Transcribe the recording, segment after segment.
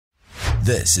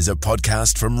This is a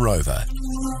podcast from Rover.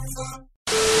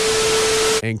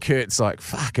 And Kurt's like,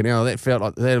 fucking hell, that felt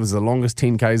like that was the longest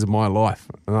 10Ks of my life.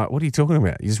 I'm like, what are you talking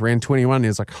about? You just ran 21. And he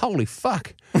was like, holy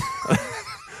fuck.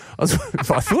 I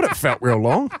thought it felt real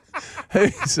long.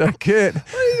 So Kurt.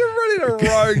 You're running a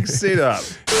rogue setup.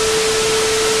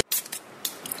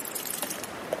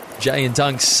 Jay and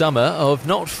Dunk's summer of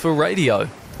Not For Radio.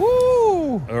 Woo!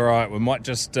 All right, we might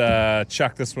just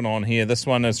chuck this one on here. This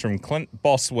one is from Clint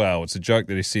Boswell. It's a joke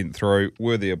that he sent through,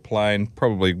 worthy of playing.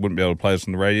 Probably wouldn't be able to play this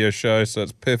on the radio show, so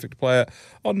it's perfect to play it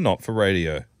on Not For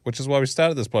Radio, which is why we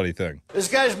started this bloody thing. This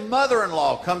guy's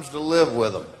mother-in-law comes to live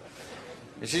with him.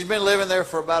 And she's been living there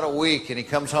for about a week, and he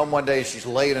comes home one day and she's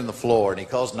laid on the floor, and he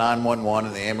calls 911,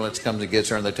 and the ambulance comes and gets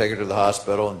her, and they take her to the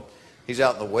hospital, and he's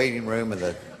out in the waiting room, and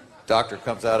the doctor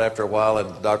comes out after a while, and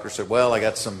the doctor said, well, I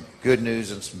got some good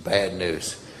news and some bad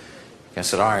news. I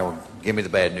said, all right, well, give me the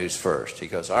bad news first. He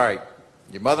goes, all right,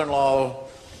 your mother-in-law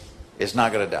is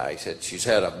not going to die. He said, she's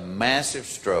had a massive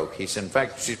stroke. He said, in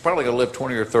fact, she's probably going to live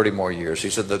 20 or 30 more years. He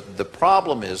said, the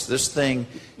problem is this thing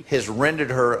has rendered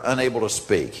her unable to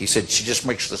speak. He said, she just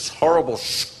makes this horrible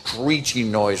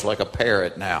screeching noise like a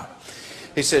parrot now.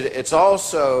 He said, it's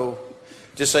also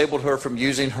disabled her from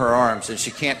using her arms, and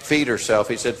she can't feed herself.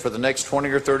 He said, for the next 20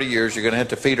 or 30 years, you're going to have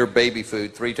to feed her baby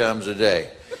food 3 times a day.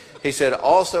 He said,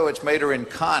 also, it's made her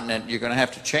incontinent. You're going to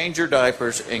have to change her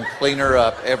diapers and clean her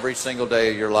up every single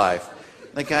day of your life.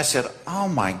 The guy said, oh,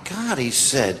 my God. He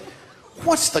said,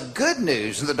 what's the good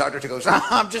news? And the doctor goes, oh,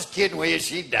 I'm just kidding with you.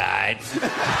 She died.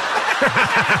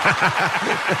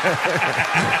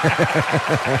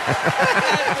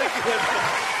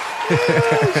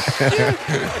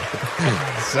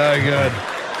 So good.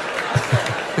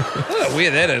 Look how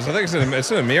weird that is. I think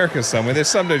it's in America somewhere. There's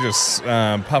some dude just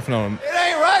puffing on him. It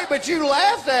ain't right, but you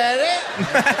laughed at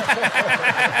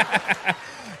it.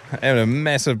 Having a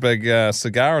massive big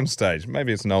cigar on stage.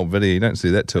 Maybe it's an old video. You don't see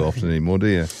that too often anymore, do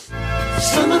you?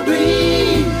 Summer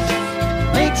breeze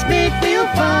makes me feel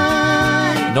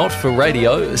fine. Not For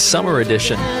Radio, Summer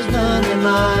Edition. There's none in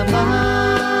my mind.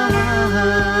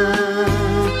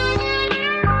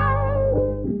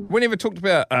 We never talked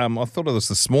about, I thought of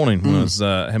this morning when I was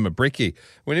having a brekkie.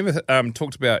 We never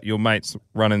talked about your mates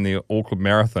running the Auckland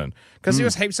Marathon. Because there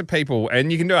was heaps of people,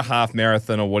 and you can do a half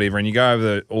marathon or whatever, and you go over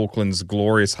the Auckland's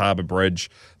glorious harbour bridge.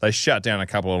 They shut down a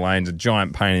couple of lanes, a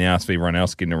giant pain in the ass for everyone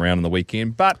else getting around on the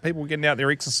weekend, but people were getting out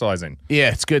there exercising. Yeah,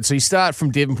 it's good. So you start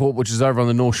from Devonport, which is over on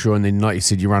the North Shore, and then, like you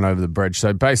said, you run over the bridge.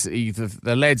 So basically,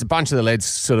 the lads, a bunch of the lads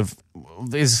sort of,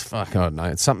 I don't know,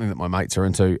 it's something that my mates are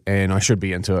into, and I should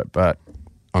be into it, but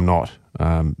I'm not.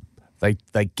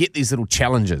 They get these little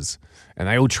challenges, and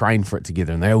they all train for it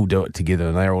together, and they all do it together,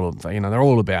 and they're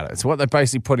all about it. It's what they're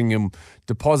basically putting in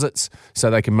deposits so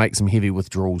they can make some heavy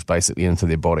withdrawals basically into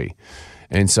their body,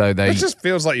 and so It just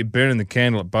feels like you're burning the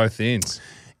candle at both ends.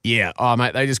 Yeah, oh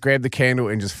mate, they just grab the candle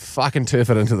and just fucking turf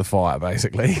it into the fire,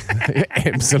 basically.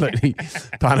 Absolutely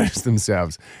punish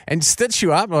themselves and stitch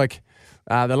you up like.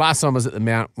 The last time I was at the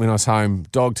Mount when I was home,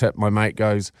 dog tip, my mate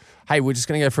goes, hey, we're just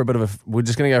going to go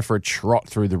for a trot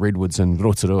through the redwoods in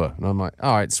Rotorua. And I'm like,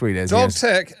 all right, sweet as Dog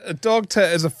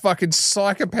tit is a fucking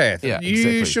psychopath. Yeah, you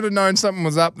exactly. should have known something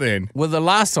was up then. Well, the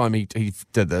last time he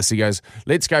did this, he goes,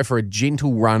 let's go for a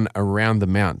gentle run around the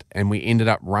Mount. And we ended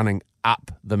up running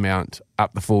up the Mount,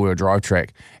 up the four-wheel drive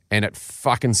track, and it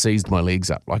fucking seized my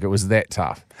legs up. Like, it was that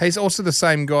tough. He's also the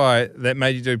same guy that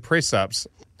made you do press-ups.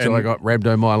 So I got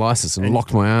rhabdomyolysis and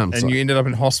locked my arms. And you ended up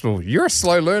in hospital. You're a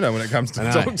slow learner when it comes to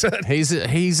dog tit.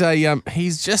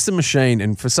 He's just a machine,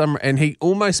 and he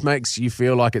almost makes you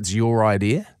feel like it's your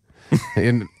idea.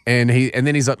 and then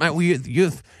he's like, mate, well,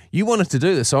 you wanted to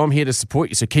do this, so I'm here to support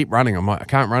you. So keep running. I'm like, I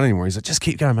can't run anymore. He's like, just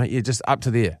keep going, mate. Yeah, just up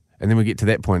to there. And then we get to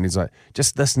that point. And he's like,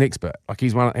 just this next bit. Like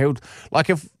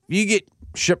if you get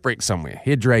shipwrecked somewhere,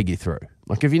 he'll drag you through.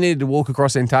 Like if you needed to walk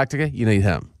across Antarctica, you need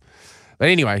him. But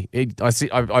anyway,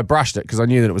 I brushed it because I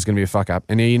knew that it was going to be a fuck up,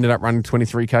 and he ended up running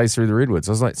 23 Ks through the redwoods.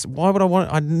 I was like, why would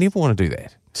I'd never want to do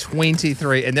that.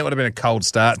 23, and that would have been a cold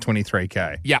start,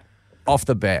 23K. Yeah, off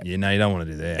the bat. Yeah, no, you don't want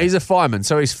to do that. He's a fireman,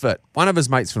 so he's fit. One of his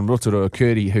mates from Rotorua,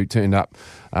 Curdy, who turned up,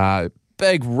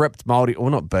 big, ripped Māori, or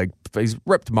not big, but he's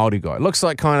ripped Māori guy. Looks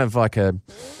like kind of like a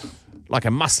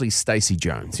muscly Stacey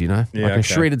Jones, you know? Yeah, like okay. a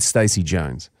shredded Stacey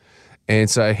Jones. And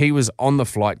so he was on the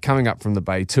flight coming up from the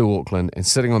bay to Auckland and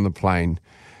sitting on the plane,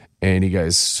 and he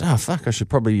goes, oh, fuck, I should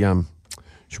probably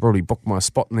book my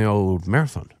spot in the old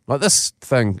marathon. Like, this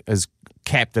thing is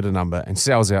capped at a number and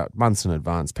sells out months in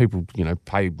advance. People,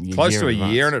 pay close to a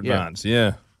year in advance,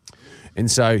 yeah.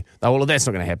 And so, well, that's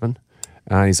not going to happen.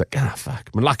 He's like, fuck.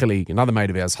 But luckily, another mate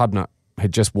of ours, Hubnut,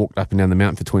 had just walked up and down the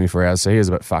mountain for 24 hours, so he was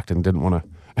a bit fucked and didn't want to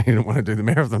He didn't want to do the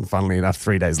marathon, funnily enough,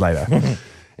 3 days later.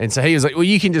 And so he was like, well,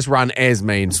 you can just run as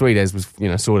me. And Sweet As was,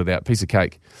 sorted out, piece of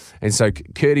cake. And so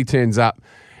Curdy turns up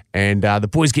and the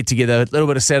boys get together, a little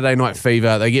bit of Saturday night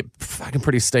fever. They get fucking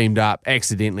pretty steamed up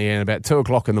accidentally. And about 2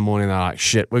 o'clock in the morning, they're like,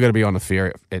 shit, we're going to be on the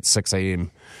ferry at 6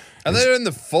 a.m. Are they in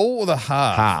the full or the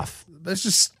half? Half. That's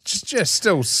just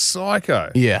still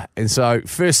psycho. Yeah, and so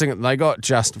first thing they got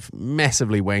just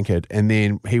massively wankered, and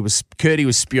then Curdy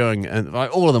was spewing, and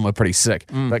all of them were pretty sick,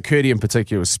 but Curdy in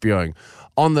particular was spewing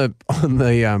on the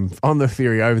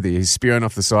ferry over there. He's spewing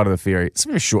off the side of the ferry. It's a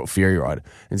very short ferry ride,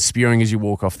 and spewing as you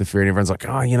walk off the ferry, and everyone's like,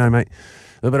 oh, mate.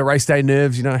 A little bit of race day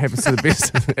nerves, happens to the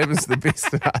best. Happens to the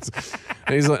best of us.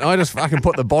 And he's like, I just fucking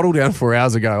put the bottle down 4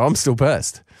 hours ago. I'm still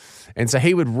pissed. And so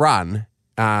he would run.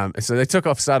 So they took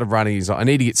off, started running. He's like, I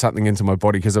need to get something into my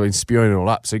body because I've been spewing it all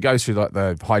up. So he goes through like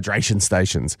the hydration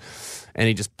stations and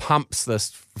he just pumps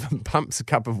a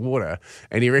cup of water,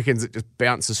 and he reckons it just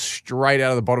bounces straight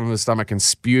out of the bottom of his stomach and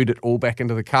spewed it all back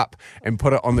into the cup and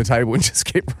put it on the table and just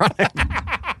kept running.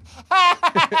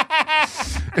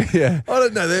 Yeah, I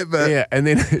didn't know that, but yeah, and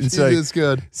then it's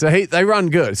good. So they run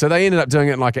good. So they ended up doing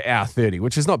it in like an hour 30,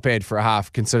 which is not bad for a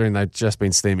half considering they'd just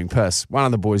been steaming piss. One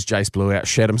of the boys, Jace, blew out,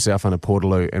 shat himself on a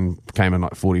Portaloo, and came in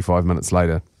like 45 minutes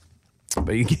later.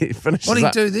 But he finishes. What do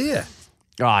you do there?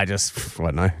 Oh, I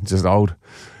don't know, just old.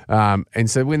 And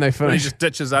so when they He finished, just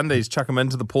ditches undies, chuck them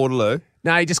into the Portaloo.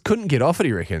 no, he just couldn't get off it.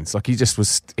 He reckons, like he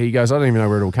goes, I don't even know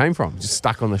where it all came from, just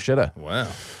stuck on the shitter.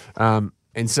 Wow.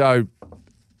 And so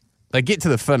they get to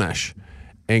the finish,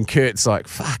 and Kurt's like,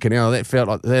 fucking hell, that felt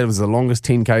like that was the longest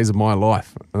 10Ks of my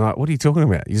life. I'm like, what are you talking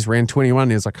about? You just ran 21.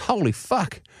 And he was like, holy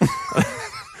fuck.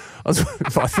 I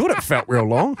thought it felt real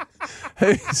long.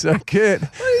 So Kurt,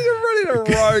 He's running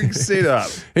a rogue setup.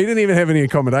 he didn't even have any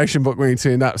accommodation booked when he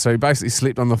turned up. So he basically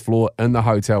slept on the floor in the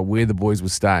hotel where the boys were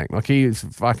staying. Like he was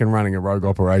fucking running a rogue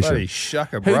operation. Bloody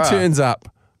shucker, Who bruh. turns up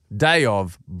day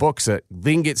of, books it,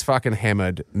 then gets fucking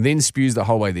hammered, then spews the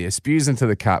whole way there, spews into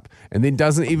the cup, and then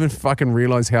doesn't even fucking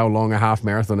realise how long a half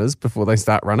marathon is before they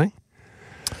start running?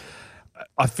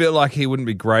 I feel like he wouldn't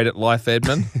be great at life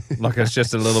admin. Like it's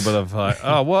just a little bit of like,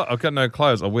 oh, what? I've got no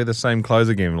clothes. I'll wear the same clothes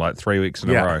again like 3 weeks in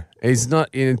a row. He's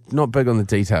not big on the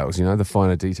details, the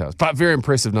finer details, but very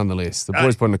impressive nonetheless. The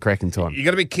boys put in a cracking time. You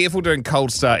got to be careful doing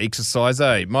cold start exercise,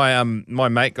 eh? My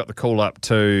mate got the call up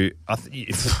to,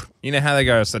 you know how they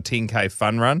go, it's a 10K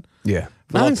fun run? Yeah.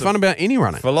 Nothing fun about any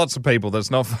running. For lots of people, that's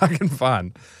not fucking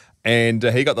fun. And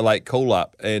he got the late call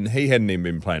up, and he hadn't even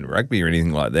been playing rugby or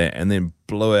anything like that, and then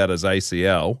blew out his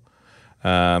ACL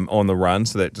on the run,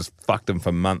 so that just fucked him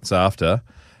for months after.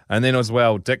 And then as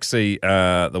well, Dixie,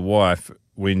 the wife,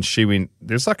 when she went,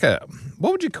 there's like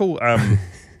what would you call what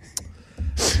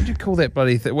would you call that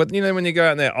bloody thing? When you go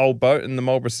out in that old boat in the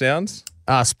Marlborough Sounds?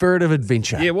 Spirit of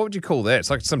adventure. Yeah, what would you call that? It's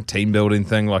like some team building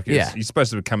thing. Like Yeah. you're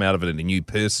supposed to come out of it a new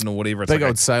person or whatever. It's Big like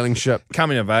old sailing ship.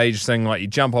 coming of age thing. Like you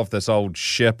jump off this old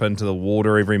ship into the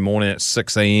water every morning at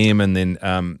 6 a.m. and then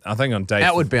I think on day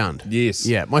Outward bound. Yes.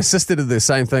 Yeah, my sister did the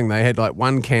same thing. They had like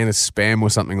one can of Spam or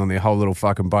something on their whole little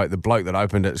fucking boat. The bloke that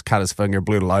opened it cut his finger,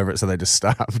 blew it all over it, so they just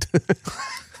starved.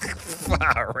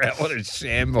 Far out. What a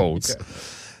shambles.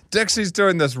 Dixie's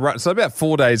doing this run. So about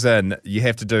 4 days in, you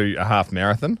have to do a half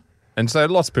marathon. And so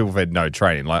lots of people have had no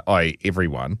training, like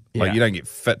everyone. Like Yeah. you don't get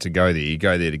fit to go there. You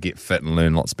go there to get fit and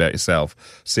learn lots about yourself.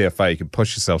 CFA, you can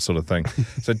push yourself sort of thing.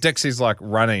 So Dixie's like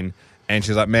running and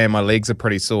she's like, man, my legs are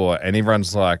pretty sore. And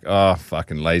everyone's like, oh,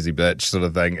 fucking lazy bitch sort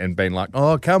of thing. And being like,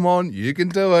 oh, come on, you can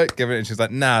do it. Give it. And she's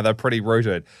like, nah, they're pretty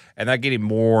rooted. And they're getting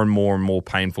more and more and more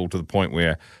painful to the point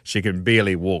where she can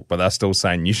barely walk, but they're still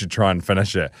saying you should try and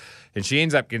finish it. And she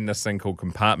ends up getting this thing called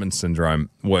compartment syndrome,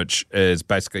 which is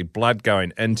basically blood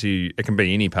going into, it can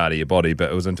be any part of your body,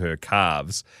 but it was into her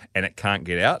calves and it can't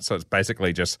get out. So it's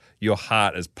basically just your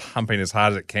heart is pumping as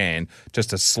hard as it can just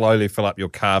to slowly fill up your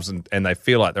calves and they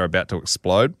feel like they're about to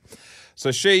explode.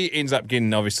 So she ends up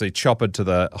getting obviously choppered to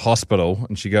the hospital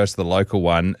and she goes to the local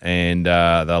one and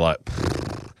they're like,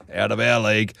 out of our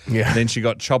league. Yeah. And then she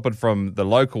got choppered from the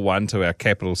local one to our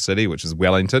capital city, which is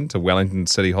Wellington, to Wellington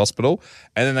City Hospital.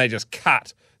 And then they just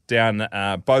cut down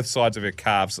both sides of her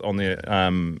calves on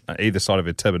the either side of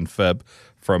her tib and fib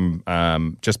from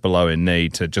just below her knee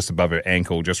to just above her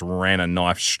ankle, just ran a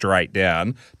knife straight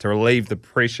down to relieve the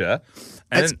pressure.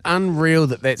 And It's unreal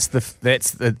that's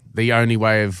the only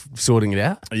way of sorting it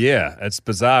out. yeah, it's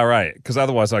bizarre, right? Because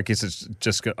otherwise, I guess it's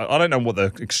just. I don't know what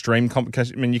the extreme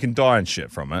complication. I mean, you can die and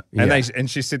shit from it. And Yeah. and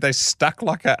she said they stuck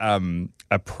like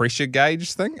a pressure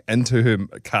gauge thing into her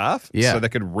calf, Yeah. so they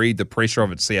could read the pressure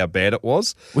of it, see how bad it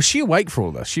was. Was she awake for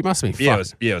all this? She must have been Yeah,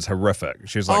 fucked. it was horrific.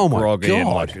 She was like Oh my groggy and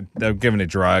God. like they were giving her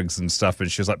drugs and stuff,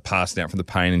 and she was like passing out from the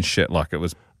pain and shit. Like it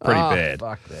was pretty Oh, bad.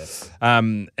 Fuck that.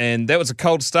 And that was a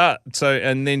cold start. So,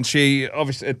 and then she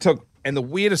obviously it took. And the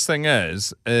weirdest thing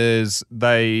is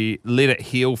they let it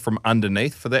heal from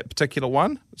underneath for that particular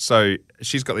one. So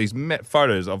she's got these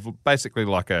photos of basically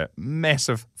like a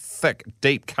massive, thick,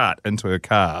 deep cut into her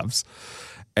calves.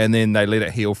 And then they let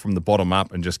it heal from the bottom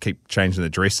up and just keep changing the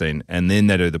dressing. And then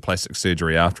they do the plastic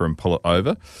surgery after and pull it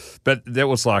over. But that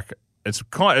was like, it's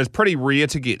pretty rare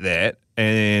to get that.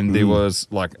 And there was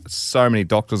like so many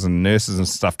doctors and nurses and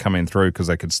stuff coming through because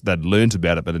they'd learned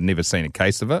about it but had never seen a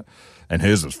case of it. And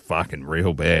hers was fucking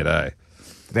real bad, eh?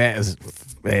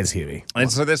 That's heavy.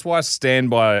 And so that's why I stand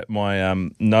by my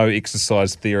no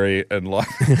exercise theory in life.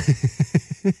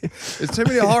 There's too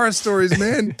many horror stories,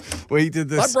 man. We did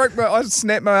this. I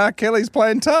snapped my Achilles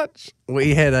playing touch.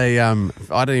 We had a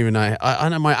I don't even know. I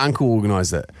know my uncle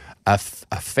organised it. A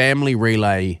family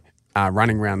relay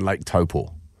running around Lake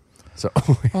Taupo. So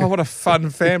Oh, what a fun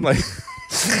family.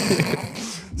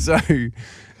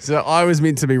 So I was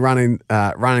meant to be running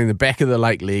the back of the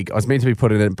lake leg. I was meant to be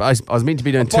putting in. I was meant to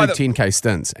be doing two 10K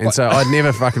stints, and so I'd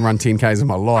never fucking run 10Ks in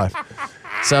my life.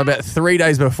 So about 3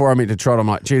 days before I meant to trot, I'm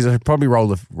like, geez, I should probably roll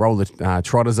the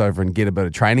trotters over and get a bit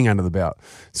of training under the belt.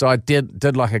 So I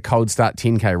did like a cold start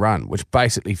 10K run, which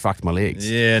basically fucked my legs.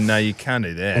 Yeah, no, you can't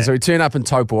do that. And so we turn up in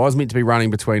Taupo. I was meant to be running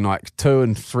between like 2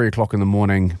 and 3 o'clock in the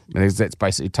morning. And that's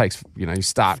basically, it takes, you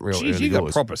start real Jeez, early you got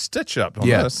doors. proper stitch up on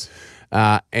Yeah. this.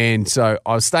 And so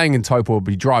I was staying in Taupo,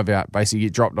 but you drive out, basically you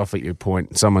get dropped off at your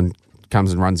point, someone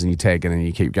comes and runs and you tag in and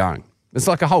you keep going. It's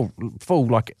like a whole full,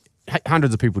 like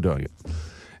hundreds of people doing it.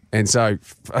 And so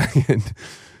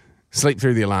sleep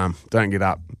through the alarm, don't get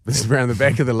up. This is around the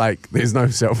back of the lake, there's no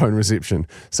cell phone reception.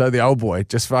 So the old boy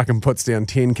just fucking puts down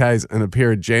 10Ks and a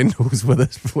pair of jandals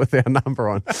with our number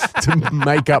on to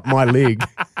make up my leg.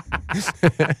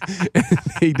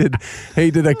 he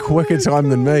did a quicker time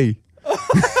than me.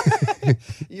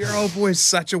 Your old boy's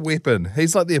such a weapon.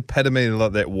 He's like the epitome of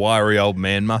like that wiry old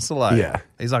man muscle, eh? Yeah.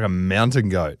 He's like a mountain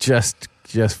goat. Just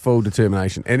full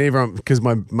determination. And everyone, because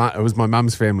it was my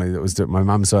mum's family that was my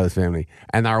mum's side of the family,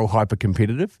 and they're all hyper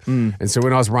competitive. And so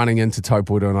when I was running into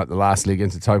Taupo, doing like the last leg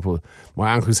into Taupo,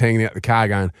 my uncle's hanging out the car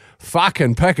going,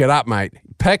 fucking pick it up, mate.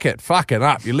 Pick it fucking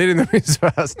up. You're letting the rest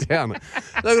of us down. Look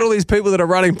at all these people that are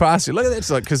running past you. Look at that. It's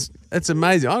like, because it's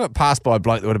amazing. I got passed by a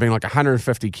bloke that would have been like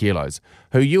 150 kilos,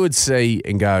 who you would see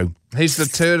and go, He's the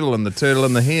turtle in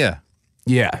the hair.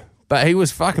 yeah. But he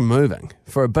was fucking moving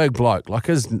for a big bloke. Like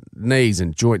his knees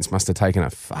and joints must have taken a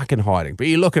fucking hiding. But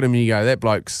you look at him and you go, that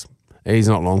bloke's, he's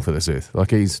not long for this earth.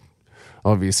 Like he's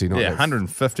obviously not. Yeah, that-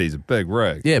 150 is a big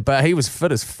rig. Yeah, but he was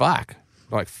fit as fuck.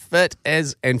 Like fit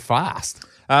as and fast.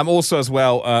 Also, as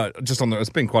well, just on it's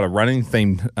been quite a running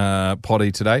themed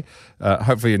potty today.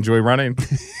 Hopefully, you enjoy running.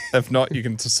 If not, you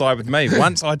can decide with me.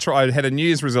 Once I had a New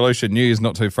Year's resolution. New Year's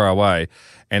not too far away,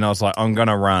 and I was like, I'm going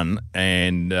to run,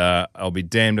 and I'll be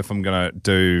damned if I'm going to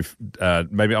do.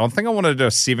 Maybe I think I want to do a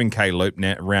 7K loop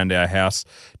around our house.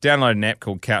 Download an app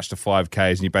called Couch to 5Ks,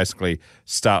 and you basically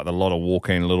start with a lot of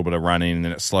walking, a little bit of running, and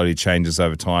then it slowly changes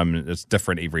over time. And it's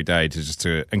different every day to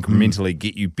incrementally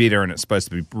get you better, and it's supposed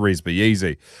to be reasonably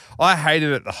easy. I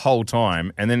hated it the whole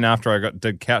time, and then after I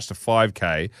did Couch to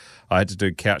 5K, I had to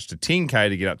do Couch to 10K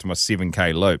to get up to my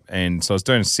 7K loop. And so I was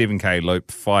doing a 7K loop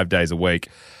 5 days a week.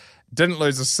 Didn't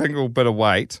lose a single bit of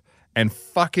weight, and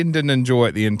fucking didn't enjoy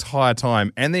it the entire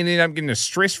time. And then ended up getting a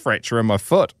stress fracture in my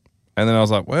foot. And then I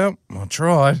was like, well, I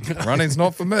tried. Running's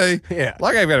not for me. Yeah.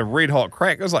 Like I've got a red hot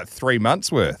crack. It was like 3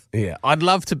 months worth. Yeah, I'd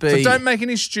love to be. So don't make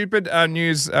any stupid New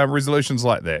Year's resolutions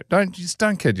like that. Don't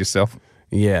kid yourself.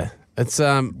 Yeah, it's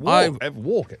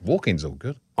Walking's all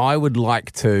good. I would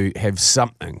like to have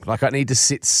something. Like I need to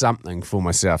set something for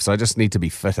myself. So I just need to be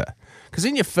fitter. Because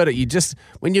when you're fitter,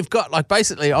 when you've got like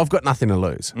basically I've got nothing to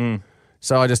lose.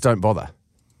 So I just don't bother.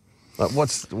 Like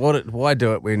why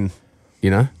do it when,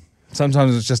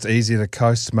 Sometimes it's just easier to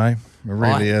coast, mate. It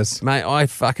really is. Mate, I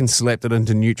fucking slapped it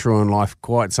into neutral in life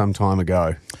quite some time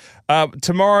ago.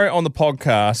 Tomorrow on the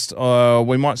podcast,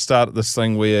 we might start this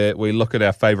thing where we look at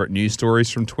our favourite news stories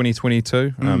from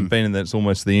 2022, being that it's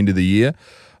almost the end of the year.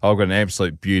 I've got an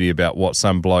absolute beauty about what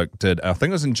some bloke did. I think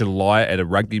it was in July at a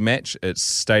rugby match at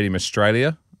Stadium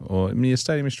Australia. or near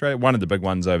Stadium Australia, one of the big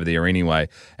ones over there anyway,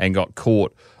 and got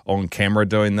caught on camera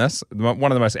doing this.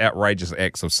 One of the most outrageous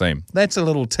acts I've seen. That's a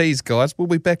little tease, guys. We'll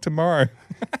be back tomorrow.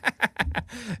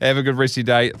 Have a good rest of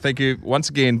your day. Thank you once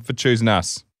again for choosing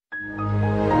us.